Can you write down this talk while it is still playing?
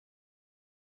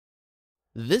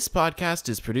This podcast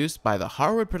is produced by the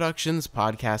Harwood Productions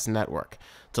Podcast Network.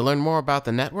 To learn more about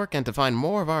the network and to find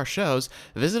more of our shows,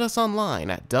 visit us online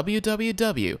at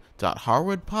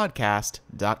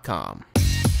www.harwoodpodcast.com.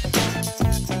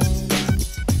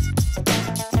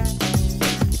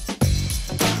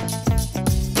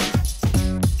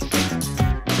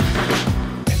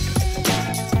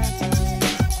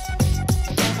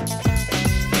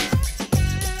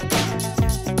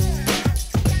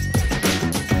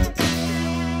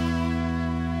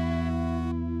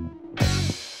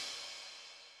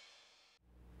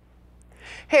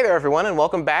 Hey there everyone, and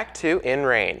welcome back to In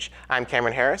Range. I'm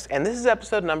Cameron Harris, and this is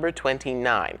episode number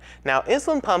 29. Now,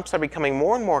 insulin pumps are becoming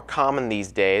more and more common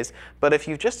these days, but if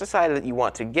you've just decided that you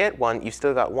want to get one, you've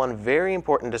still got one very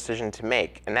important decision to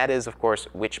make, and that is, of course,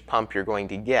 which pump you're going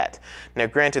to get. Now,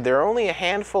 granted, there are only a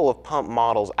handful of pump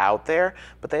models out there,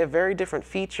 but they have very different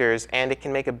features, and it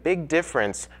can make a big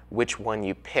difference which one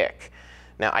you pick.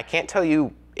 Now, I can't tell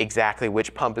you exactly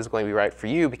which pump is going to be right for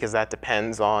you because that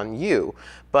depends on you.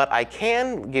 But I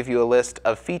can give you a list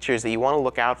of features that you want to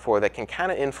look out for that can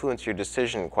kind of influence your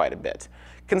decision quite a bit.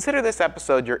 Consider this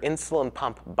episode your insulin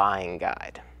pump buying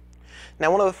guide. Now,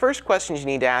 one of the first questions you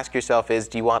need to ask yourself is,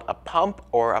 do you want a pump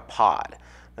or a pod?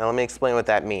 Now, let me explain what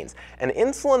that means. An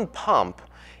insulin pump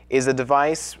is a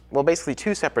device, well, basically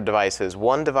two separate devices.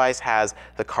 One device has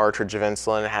the cartridge of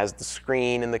insulin, it has the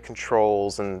screen and the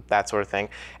controls and that sort of thing.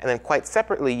 And then quite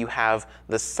separately, you have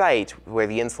the site where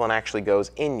the insulin actually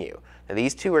goes in you. Now,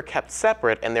 these two are kept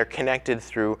separate and they're connected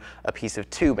through a piece of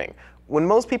tubing. When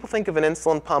most people think of an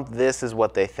insulin pump, this is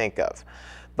what they think of.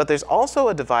 But there's also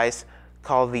a device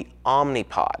called the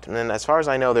Omnipod. And then as far as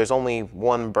I know, there's only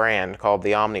one brand called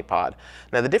the Omnipod.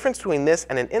 Now, the difference between this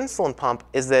and an insulin pump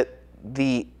is that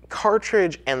the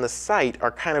cartridge and the site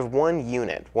are kind of one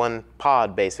unit, one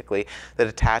pod basically, that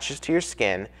attaches to your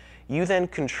skin. You then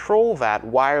control that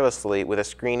wirelessly with a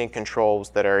screen and controls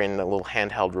that are in a little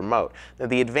handheld remote. Now,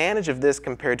 the advantage of this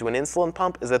compared to an insulin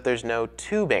pump is that there's no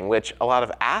tubing, which a lot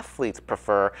of athletes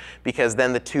prefer because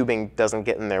then the tubing doesn't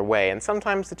get in their way, and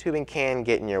sometimes the tubing can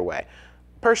get in your way.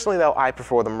 Personally though, I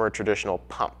prefer the more traditional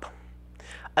pump.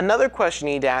 Another question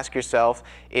you need to ask yourself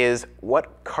is,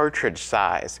 what cartridge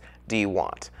size do you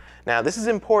want? Now, this is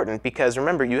important because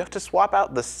remember, you have to swap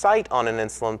out the site on an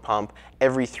insulin pump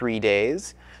every 3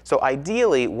 days. So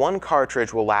ideally, one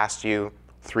cartridge will last you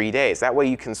 3 days. That way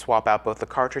you can swap out both the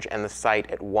cartridge and the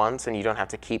site at once and you don't have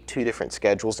to keep two different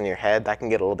schedules in your head. That can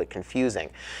get a little bit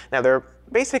confusing. Now, there are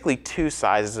basically two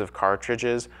sizes of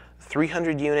cartridges,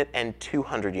 300 unit and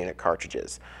 200 unit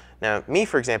cartridges. Now, me,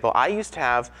 for example, I used to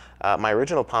have, my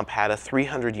original pump had a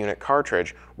 300 unit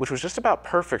cartridge, which was just about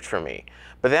perfect for me.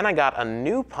 But then I got a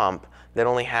new pump that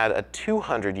only had a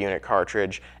 200 unit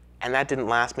cartridge, and that didn't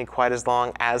last me quite as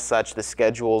long. As such, the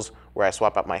schedules where I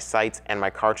swap out my sites and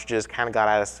my cartridges kind of got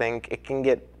out of sync. It can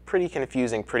get pretty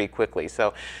confusing pretty quickly.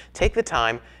 So take the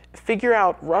time, figure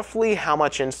out roughly how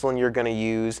much insulin you're going to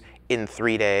use in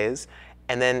 3 days,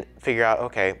 and then figure out,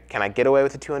 okay, can I get away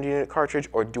with the 200 unit cartridge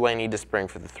or do I need to spring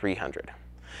for the 300?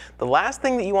 The last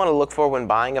thing that you want to look for when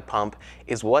buying a pump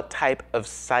is what type of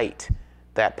site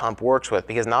that pump works with,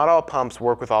 because not all pumps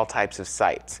work with all types of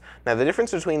sites. Now, the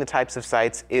difference between the types of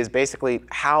sites is basically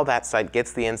how that site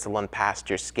gets the insulin past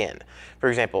your skin. For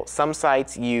example, some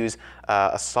sites use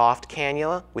a soft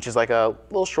cannula, which is like a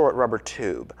little short rubber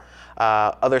tube.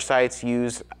 Other sites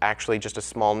use actually just a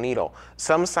small needle.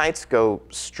 Some sites go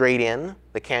straight in,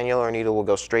 the cannula or needle will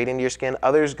go straight into your skin.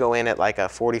 Others go in at like a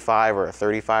 45 or a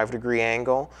 35 degree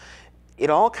angle. It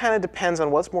all kind of depends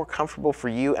on what's more comfortable for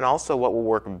you and also what will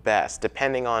work best,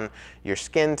 depending on your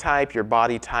skin type, your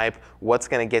body type, what's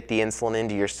going to get the insulin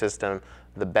into your system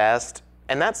the best.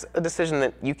 And that's a decision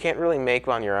that you can't really make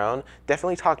on your own.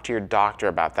 Definitely talk to your doctor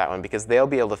about that one because they'll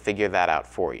be able to figure that out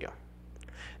for you.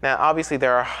 Now, obviously,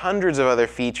 there are hundreds of other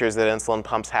features that insulin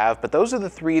pumps have, but those are the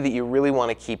three that you really want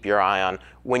to keep your eye on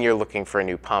when you're looking for a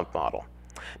new pump model.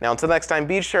 Now, until next time,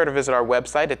 be sure to visit our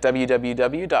website at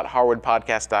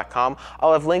www.harwoodpodcast.com.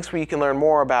 I'll have links where you can learn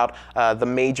more about the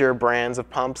major brands of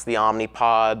pumps, the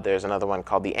Omnipod, there's another one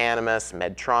called the Animus,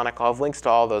 Medtronic. I'll have links to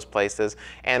all those places.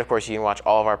 And of course, you can watch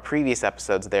all of our previous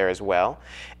episodes there as well.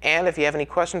 And if you have any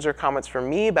questions or comments for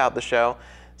me about the show,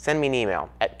 send me an email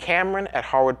at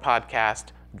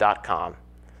cameron@harwoodpodcast.com.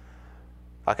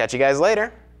 I'll catch you guys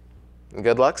later.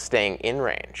 Good luck staying in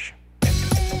range.